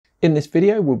In this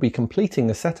video, we'll be completing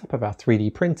the setup of our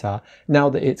 3D printer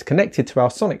now that it's connected to our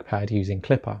Sonic Pad using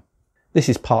Klipper. This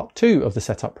is part 2 of the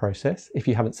setup process. If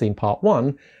you haven't seen part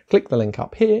 1, click the link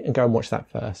up here and go and watch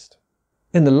that first.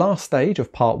 In the last stage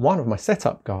of part 1 of my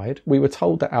setup guide, we were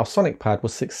told that our Sonic Pad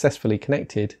was successfully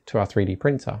connected to our 3D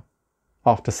printer.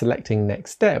 After selecting next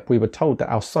step, we were told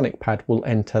that our Sonic Pad will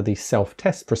enter the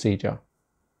self-test procedure.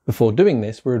 Before doing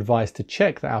this, we're advised to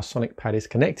check that our Sonic Pad is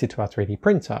connected to our 3D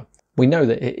printer. We know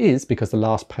that it is because the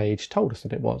last page told us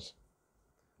that it was.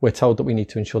 We're told that we need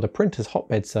to ensure the printer's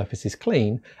hotbed surface is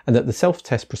clean and that the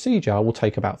self-test procedure will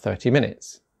take about 30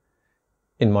 minutes.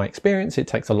 In my experience, it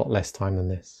takes a lot less time than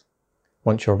this.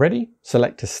 Once you're ready,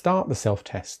 select to start the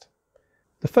self-test.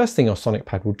 The first thing your Sonic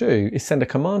Pad will do is send a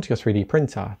command to your 3D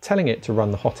printer telling it to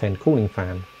run the hot end cooling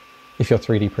fan. If your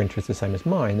 3D printer is the same as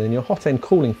mine, then your hot end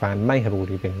cooling fan may have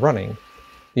already been running.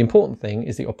 The important thing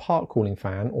is that your part cooling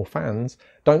fan or fans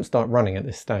don't start running at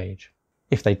this stage.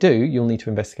 If they do, you'll need to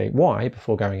investigate why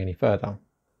before going any further.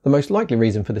 The most likely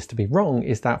reason for this to be wrong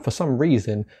is that for some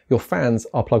reason your fans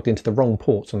are plugged into the wrong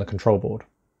ports on the control board.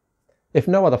 If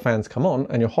no other fans come on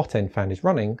and your hot end fan is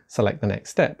running, select the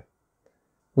next step.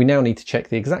 We now need to check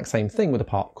the exact same thing with the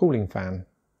part cooling fan.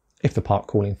 If the part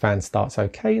cooling fan starts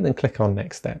okay, then click on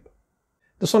next step.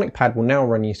 The Sonic Pad will now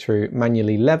run you through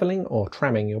manually leveling or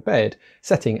tramming your bed,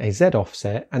 setting a Z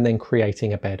offset and then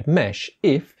creating a bed mesh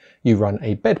if you run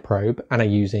a bed probe and are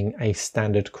using a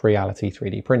standard Creality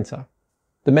 3D printer.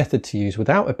 The method to use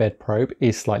without a bed probe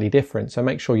is slightly different, so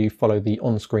make sure you follow the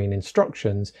on-screen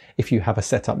instructions if you have a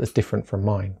setup that's different from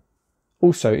mine.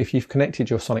 Also, if you've connected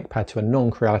your Sonic Pad to a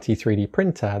non-Creality 3D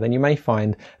printer, then you may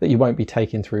find that you won't be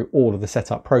taken through all of the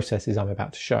setup processes I'm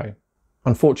about to show.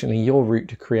 Unfortunately, your route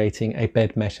to creating a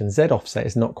bed mesh and Z offset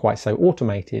is not quite so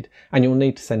automated, and you'll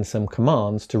need to send some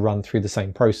commands to run through the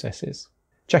same processes.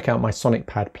 Check out my Sonic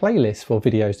Pad playlist for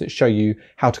videos that show you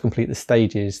how to complete the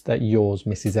stages that yours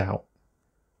misses out.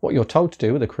 What you're told to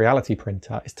do with a Creality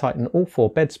printer is tighten all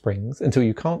 4 bed springs until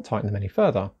you can't tighten them any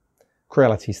further.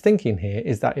 Creality's thinking here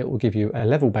is that it will give you a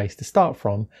level base to start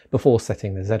from before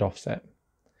setting the Z offset.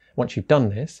 Once you've done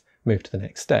this, move to the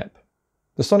next step.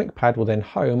 The Sonic Pad will then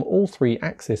home all 3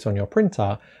 axes on your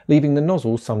printer, leaving the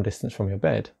nozzle some distance from your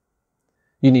bed.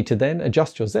 You need to then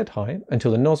adjust your Z height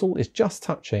until the nozzle is just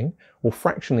touching or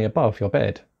fractionally above your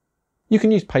bed. You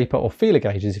can use paper or feeler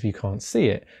gauges if you can't see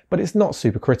it, but it's not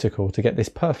super critical to get this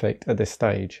perfect at this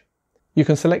stage. You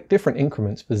can select different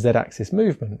increments for Z-axis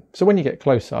movement, so when you get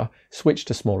closer, switch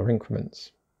to smaller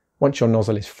increments. Once your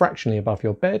nozzle is fractionally above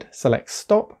your bed, select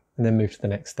stop and then move to the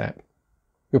next step.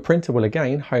 Your printer will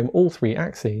again home all 3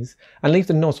 axes and leave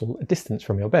the nozzle a distance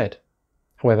from your bed.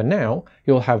 However, now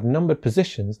you'll have numbered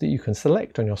positions that you can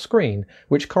select on your screen,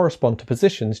 which correspond to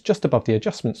positions just above the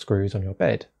adjustment screws on your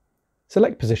bed.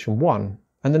 Select position 1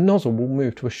 and the nozzle will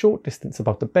move to a short distance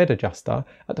above the bed adjuster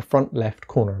at the front left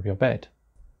corner of your bed.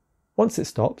 Once it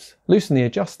stops, loosen the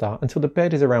adjuster until the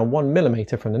bed is around 1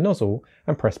 mm from the nozzle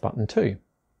and press button 2.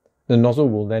 The nozzle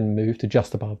will then move to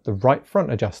just above the right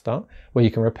front adjuster, where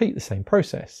you can repeat the same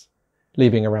process,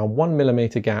 leaving around 1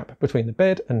 mm gap between the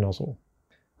bed and nozzle.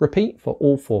 Repeat for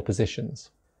all 4 positions.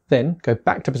 Then go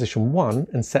back to position 1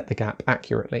 and set the gap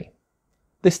accurately.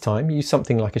 This time use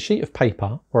something like a sheet of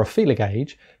paper or a feeler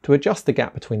gauge to adjust the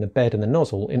gap between the bed and the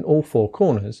nozzle in all 4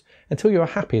 corners until you are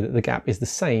happy that the gap is the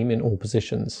same in all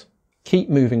positions. Keep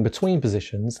moving between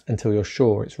positions until you're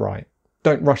sure it's right.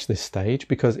 Don't rush this stage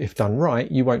because if done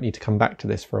right, you won't need to come back to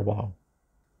this for a while.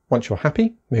 Once you're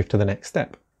happy, move to the next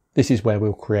step. This is where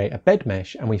we'll create a bed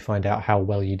mesh and we find out how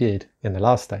well you did in the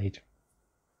last stage.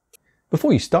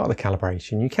 Before you start the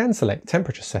calibration, you can select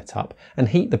temperature setup and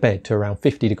heat the bed to around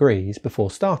 50 degrees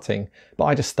before starting, but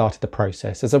I just started the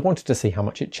process as I wanted to see how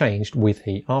much it changed with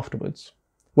heat afterwards.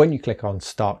 When you click on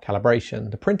Start Calibration,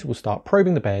 the printer will start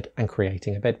probing the bed and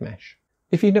creating a bed mesh.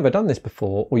 If you've never done this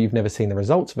before or you've never seen the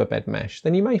results of a bed mesh,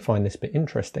 then you may find this bit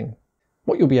interesting.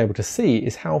 What you'll be able to see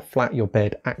is how flat your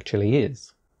bed actually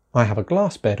is. I have a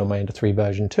glass bed on my Ender 3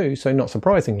 version 2, so not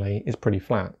surprisingly, it's pretty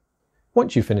flat.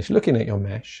 Once you finish looking at your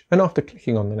mesh, and after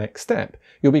clicking on the next step,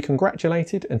 you'll be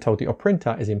congratulated and told that your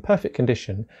printer is in perfect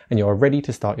condition and you are ready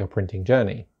to start your printing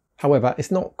journey. However,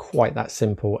 it's not quite that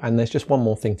simple and there's just one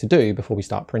more thing to do before we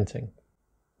start printing.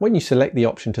 When you select the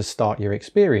option to start your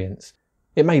experience,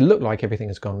 it may look like everything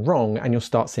has gone wrong and you'll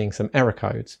start seeing some error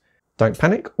codes. Don't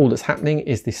panic, all that's happening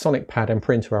is the Sonic Pad and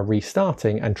printer are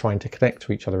restarting and trying to connect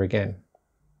to each other again.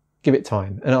 Give it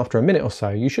time, and after a minute or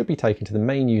so you should be taken to the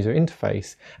main user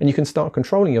interface and you can start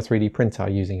controlling your 3D printer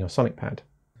using your Sonic Pad.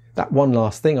 That one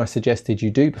last thing I suggested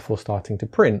you do before starting to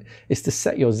print is to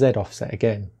set your Z offset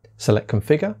again. Select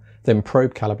Configure, then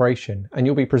probe calibration, and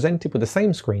you'll be presented with the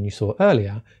same screen you saw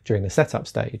earlier during the setup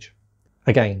stage.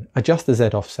 Again, adjust the Z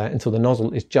offset until the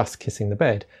nozzle is just kissing the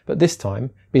bed, but this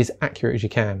time be as accurate as you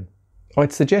can.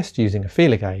 I'd suggest using a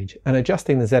feeler gauge and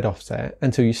adjusting the Z offset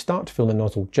until you start to feel the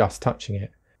nozzle just touching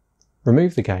it.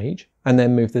 Remove the gauge and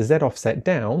then move the Z offset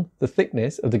down the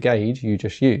thickness of the gauge you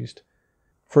just used.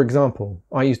 For example,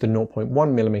 I used a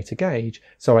 0.1mm gauge,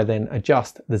 so I then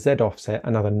adjust the Z offset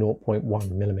another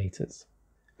 0.1mm.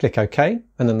 Click OK,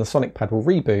 and then the Sonic Pad will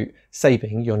reboot,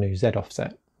 saving your new Z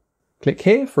offset. Click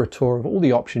here for a tour of all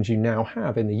the options you now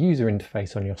have in the user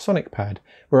interface on your Sonic Pad,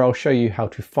 where I'll show you how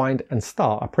to find and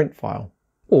start a print file.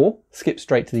 Or skip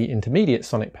straight to the intermediate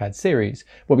Sonic Pad series,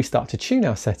 where we start to tune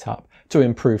our setup to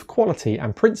improve quality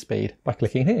and print speed by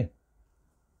clicking here.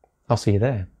 I'll see you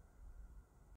there.